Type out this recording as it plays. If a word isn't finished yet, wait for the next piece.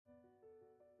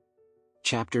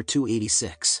Chapter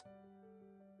 286.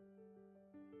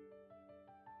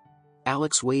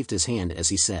 Alex waved his hand as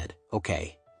he said,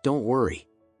 "Okay, don't worry.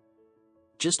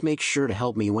 Just make sure to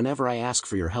help me whenever I ask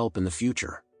for your help in the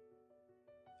future.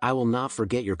 I will not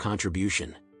forget your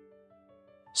contribution."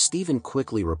 Stephen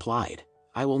quickly replied,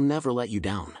 "I will never let you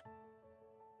down."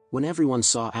 When everyone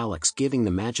saw Alex giving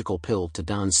the magical pill to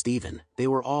Don Stephen, they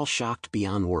were all shocked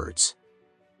beyond words.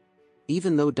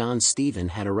 Even though Don Stephen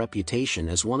had a reputation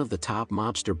as one of the top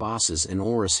mobster bosses in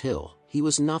Oris Hill, he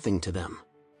was nothing to them.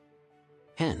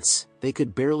 Hence, they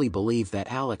could barely believe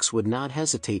that Alex would not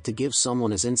hesitate to give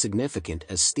someone as insignificant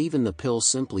as Stephen the pill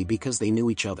simply because they knew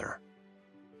each other.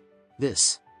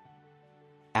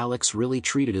 Alex really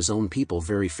treated his own people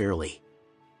very fairly.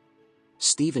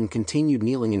 Stephen continued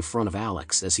kneeling in front of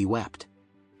Alex as he wept.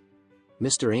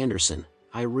 "Mr. Anderson,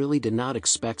 I really did not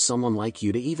expect someone like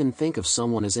you to even think of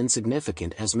someone as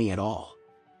insignificant as me at all.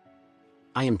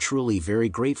 I am truly very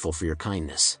grateful for your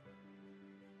kindness."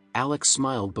 Alex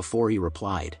smiled before he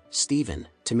replied, "Stephen,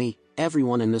 to me,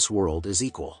 everyone in this world is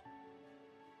equal.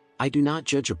 I do not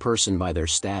judge a person by their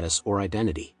status or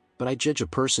identity, but I judge a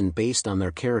person based on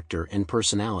their character and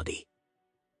personality.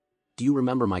 Do you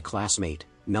remember my classmate,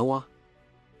 Noah?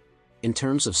 In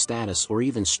terms of status or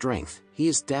even strength, he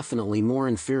is definitely more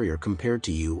inferior compared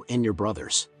to you and your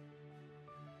brothers.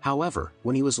 However,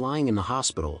 when he was lying in the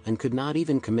hospital and could not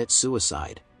even commit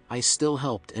suicide, I still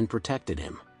helped and protected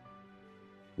him.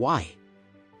 Why?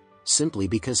 Simply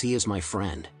because he is my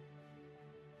friend.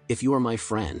 If you are my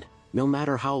friend, no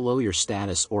matter how low your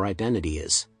status or identity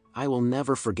is, I will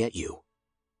never forget you."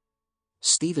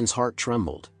 Stephen's heart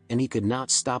trembled, and he could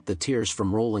not stop the tears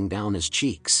from rolling down his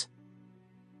cheeks.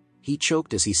 He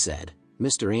choked as he said,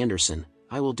 "Mr. Anderson,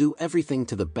 I will do everything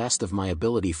to the best of my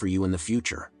ability for you in the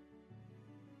future."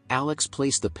 Alex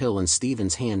placed the pill in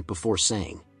Stephen's hand before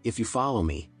saying, "If you follow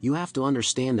me, you have to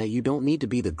understand that you don't need to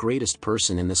be the greatest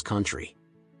person in this country.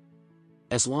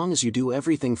 As long as you do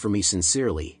everything for me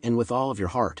sincerely and with all of your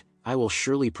heart, I will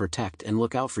surely protect and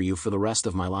look out for you for the rest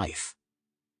of my life."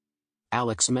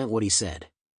 Alex meant what he said.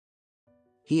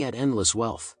 He had endless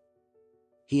wealth.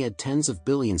 He had tens of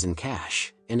billions in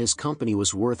cash, and his company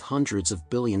was worth hundreds of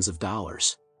billions of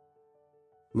dollars.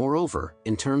 Moreover,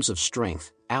 in terms of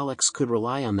strength, Alex could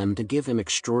rely on them to give him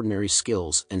extraordinary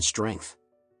skills and strength.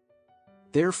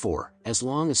 Therefore, as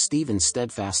long as Stephen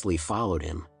steadfastly followed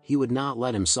him, he would not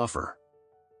let him suffer.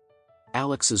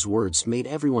 Alex's words made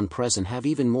everyone present have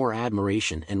even more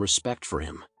admiration and respect for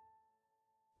him.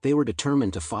 They were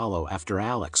determined to follow after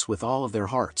Alex with all of their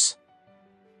hearts.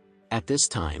 At this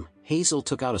time, Hazel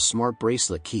took out a smart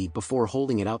bracelet key before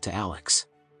holding it out to Alex.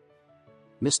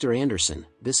 "Mr. Anderson,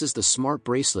 this is the smart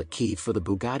bracelet key for the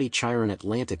Bugatti Chiron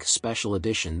Atlantic Special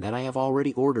Edition that I have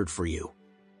already ordered for you.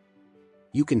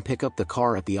 You can pick up the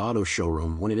car at the auto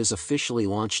showroom when it is officially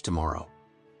launched tomorrow."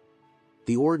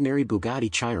 The ordinary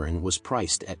Bugatti Chiron was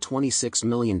priced at $26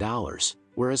 million,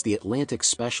 whereas the Atlantic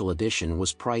Special Edition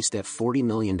was priced at $40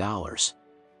 million.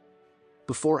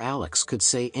 Before Alex could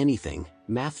say anything,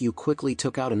 Matthew quickly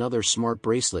took out another smart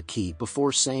bracelet key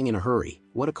before saying in a hurry,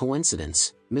 "What a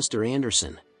coincidence, Mr.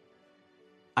 Anderson.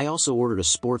 I also ordered a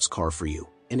sports car for you,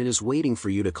 and it is waiting for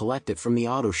you to collect it from the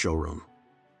auto showroom.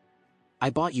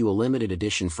 I bought you a limited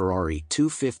edition Ferrari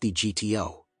 250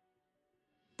 GTO.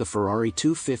 The Ferrari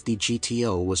 250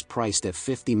 GTO was priced at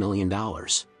 $50 million.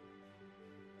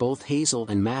 Both Hazel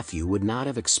and Matthew would not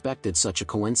have expected such a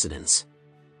coincidence.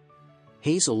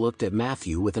 Hazel looked at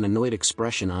Matthew with an annoyed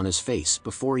expression on his face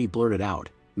before he blurted out,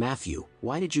 "Matthew,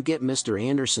 why did you get Mr.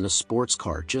 Anderson a sports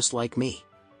car just like me?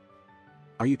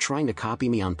 Are you trying to copy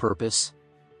me on purpose?"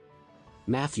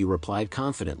 Matthew replied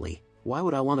confidently, "Why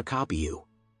would I want to copy you?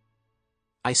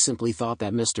 I simply thought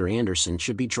that Mr. Anderson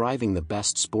should be driving the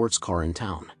best sports car in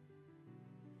town.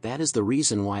 That is the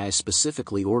reason why I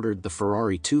specifically ordered the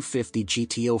Ferrari 250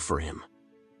 GTO for him."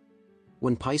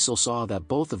 When Paisel saw that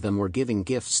both of them were giving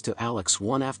gifts to Alex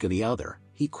one after the other,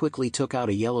 he quickly took out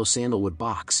a yellow sandalwood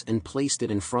box and placed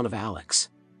it in front of Alex.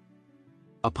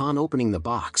 Upon opening the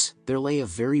box, there lay a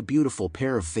very beautiful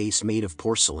pair of vase made of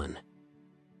porcelain.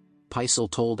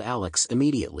 Paisel told Alex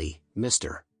immediately,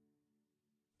 "Mr.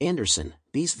 Anderson,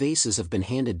 these vases have been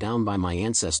handed down by my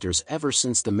ancestors ever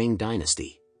since the Ming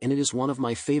Dynasty, and it is one of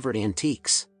my favorite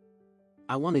antiques.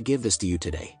 I want to give this to you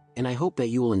today, and I hope that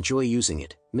you will enjoy using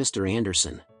it, Mr.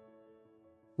 Anderson."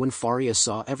 When Faria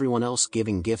saw everyone else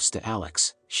giving gifts to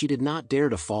Alex, she did not dare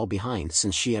to fall behind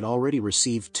since she had already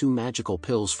received 2 magical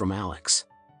pills from Alex.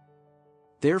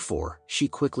 Therefore, she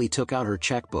quickly took out her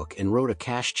checkbook and wrote a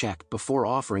cash check before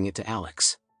offering it to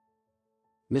Alex.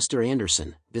 "Mr.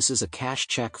 Anderson, this is a cash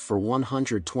check for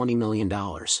 $120 million.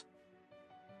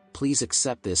 Please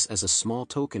accept this as a small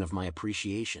token of my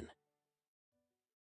appreciation.